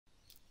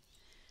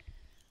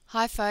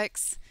Hi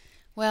folks.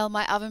 Well,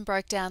 my oven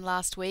broke down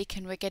last week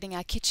and we're getting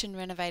our kitchen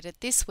renovated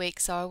this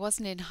week, so I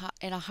wasn't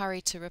in a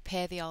hurry to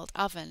repair the old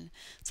oven.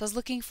 So I was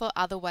looking for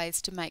other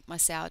ways to make my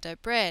sourdough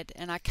bread,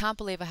 and I can't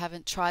believe I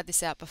haven't tried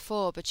this out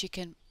before, but you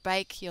can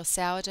bake your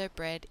sourdough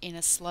bread in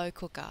a slow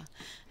cooker,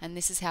 and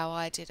this is how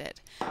I did it.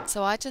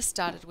 So I just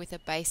started with a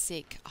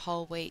basic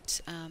whole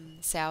wheat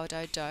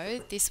sourdough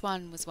dough. This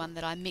one was one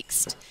that I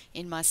mixed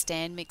in my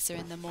stand mixer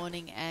in the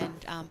morning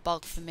and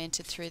bulk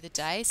fermented through the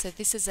day. So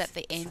this is at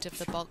the end of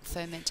the bulk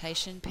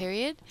fermentation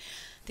period.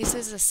 This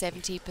is a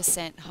 70%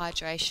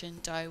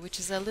 hydration dough, which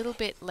is a little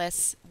bit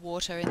less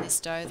water in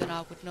this dough than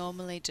I would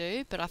normally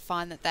do, but I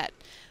find that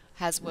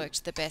has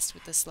worked the best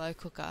with the slow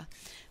cooker.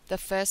 The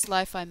first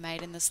loaf I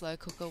made in the slow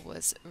cooker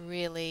was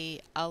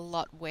really a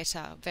lot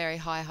wetter, very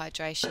high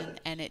hydration,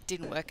 and it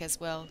didn't work as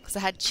well because I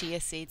had chia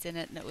seeds in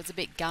it and it was a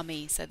bit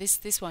gummy. So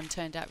this one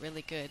turned out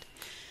really good.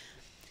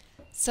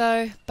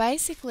 So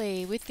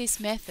basically with this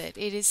method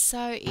it is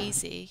so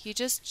easy. You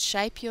just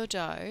shape your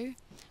dough,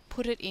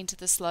 put it into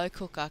the slow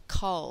cooker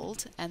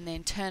cold, and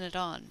then turn it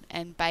on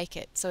and bake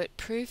it. So it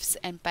proofs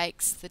and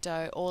bakes the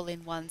dough all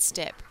in one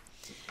step.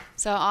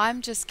 So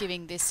I'm just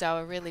giving this dough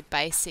a really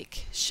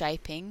basic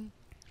shaping.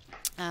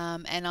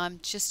 And I'm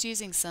just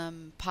using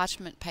some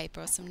parchment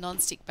paper or some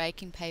non-stick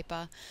baking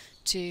paper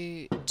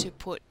to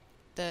put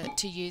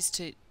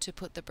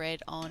the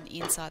bread on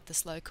inside the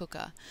slow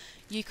cooker.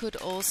 You could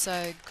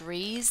also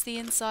grease the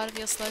inside of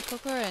your slow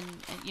cooker and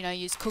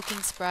use cooking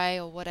spray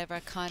or whatever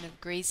kind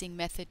of greasing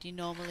method you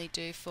normally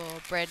do for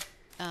bread,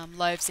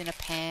 loaves in a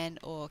pan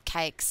or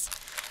cakes.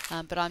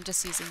 But I'm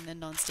just using the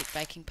non-stick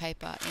baking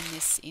paper in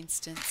this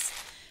instance.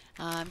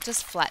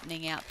 Just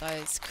flattening out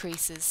those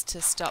creases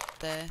to stop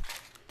the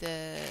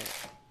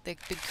big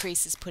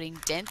creases putting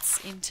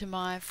dents into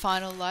my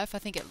final loaf. I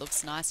think it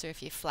looks nicer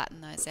if you flatten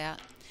those out.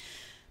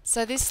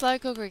 So this slow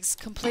cooker is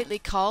completely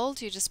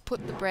cold. You just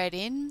put the bread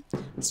in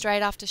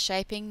straight after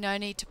shaping, no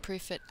need to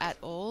proof it at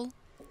all.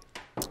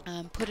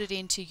 Put it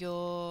into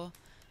your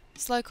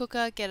slow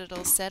cooker, get it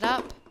all set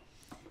up,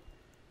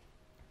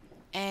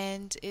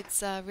 and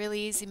it's a really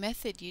easy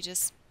method. You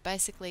just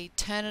basically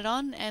turn it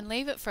on and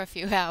leave it for a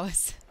few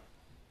hours.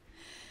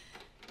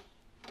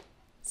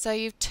 So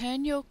you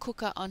turn your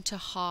cooker onto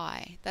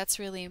high. That's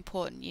really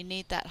important. You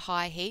need that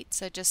high heat.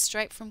 So just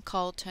straight from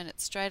cold, turn it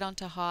straight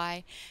onto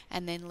high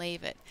and then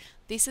leave it.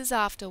 This is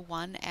after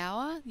 1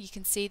 hour. You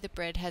can see the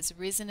bread has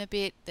risen a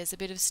bit. There's a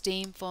bit of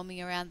steam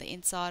forming around the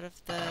inside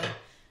of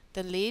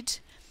the lid.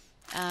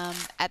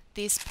 At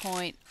this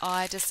point,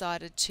 I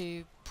decided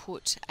to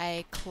put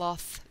a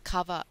cloth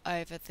cover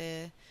over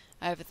the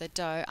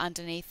dough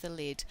underneath the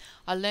lid.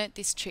 I learnt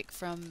this trick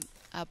from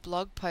a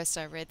blog post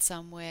I read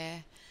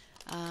somewhere.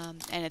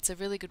 And it's a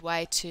really good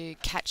way to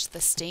catch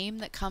the steam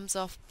that comes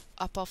up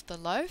off the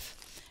loaf,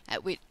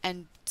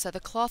 and so the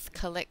cloth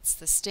collects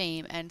the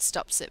steam and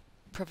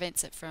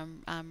prevents it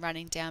from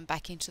running down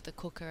back into the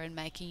cooker and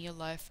making your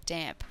loaf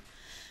damp.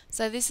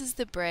 So this is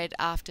the bread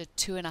after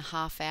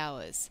 2.5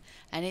 hours,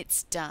 and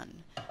it's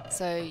done.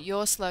 So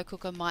your slow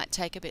cooker might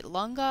take a bit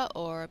longer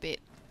or a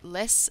bit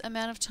less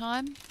amount of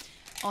time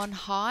on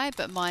high,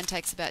 but mine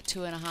takes about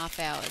 2.5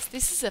 hours.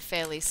 This is a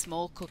fairly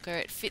small cooker.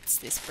 It fits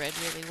this bread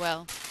really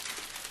well.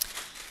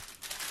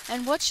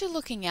 And what you're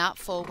looking out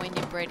for when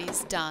your bread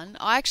is done,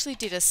 I actually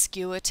did a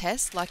skewer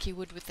test like you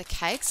would with the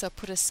cake. So I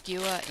put a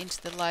skewer into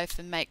the loaf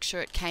and make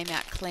sure it came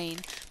out clean.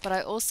 But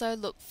I also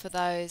look for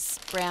those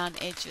brown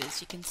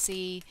edges. You can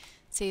see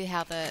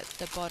how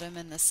the bottom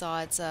and the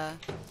sides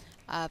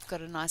have got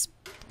a nice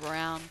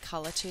brown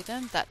colour to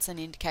them. That's an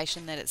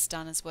indication that it's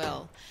done as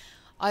well.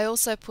 I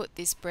also put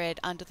this bread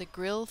under the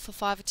grill for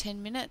 5 or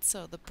 10 minutes,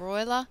 or the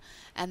broiler,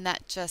 and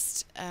that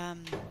just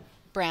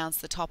browns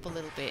the top a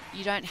little bit.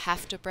 You don't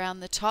have to brown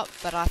the top,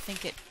 but I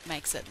think it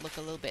makes it look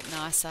a little bit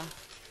nicer.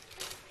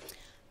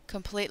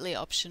 Completely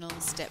optional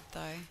step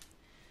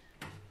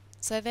though.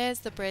 So there's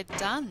the bread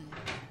done.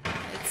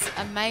 It's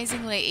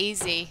amazingly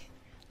easy.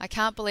 I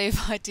can't believe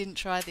I didn't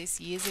try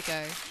this years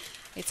ago.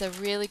 It's a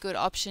really good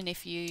option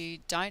if you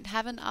don't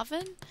have an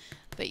oven,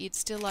 but you'd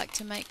still like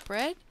to make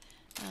bread.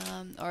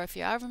 Or if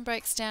your oven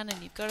breaks down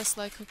and you've got a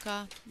slow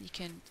cooker, you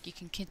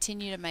can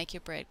continue to make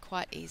your bread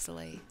quite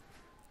easily.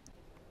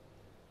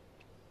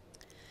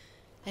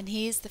 And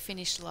here's the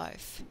finished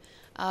loaf.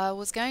 I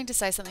was going to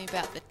say something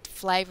about the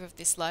flavour of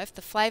this loaf.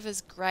 The flavour's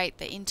great.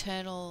 The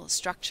internal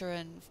structure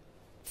and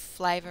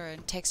flavour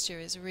and texture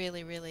is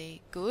really,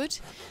 really good.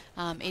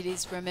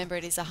 Remember,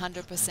 it is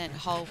 100%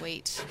 whole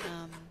wheat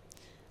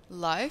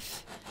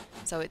loaf,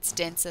 so it's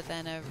denser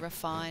than a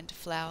refined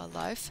flour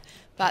loaf.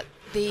 But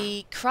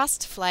the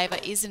crust flavour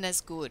isn't as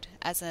good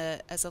as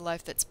a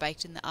loaf that's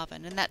baked in the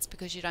oven, and that's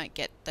because you don't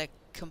get the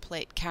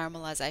complete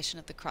caramelization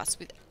of the crust,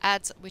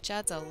 which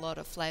adds a lot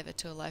of flavour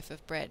to a loaf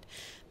of bread.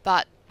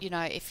 But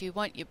if you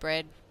want your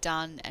bread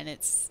done and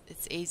it's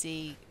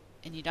easy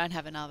and you don't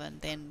have an oven,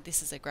 then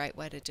this is a great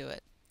way to do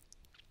it.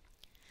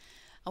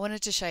 I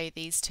wanted to show you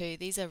these two.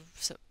 This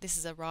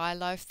is a rye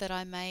loaf that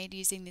I made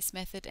using this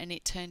method, and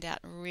it turned out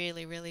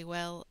really, really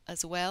well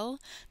as well.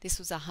 This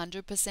was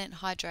 100%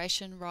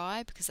 hydration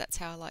rye because that's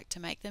how I like to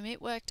make them.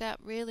 It worked out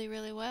really,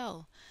 really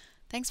well.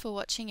 Thanks for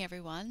watching,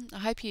 everyone. I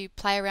hope you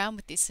play around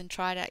with this and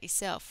try it out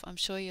yourself. I'm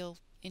sure you'll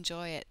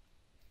enjoy it.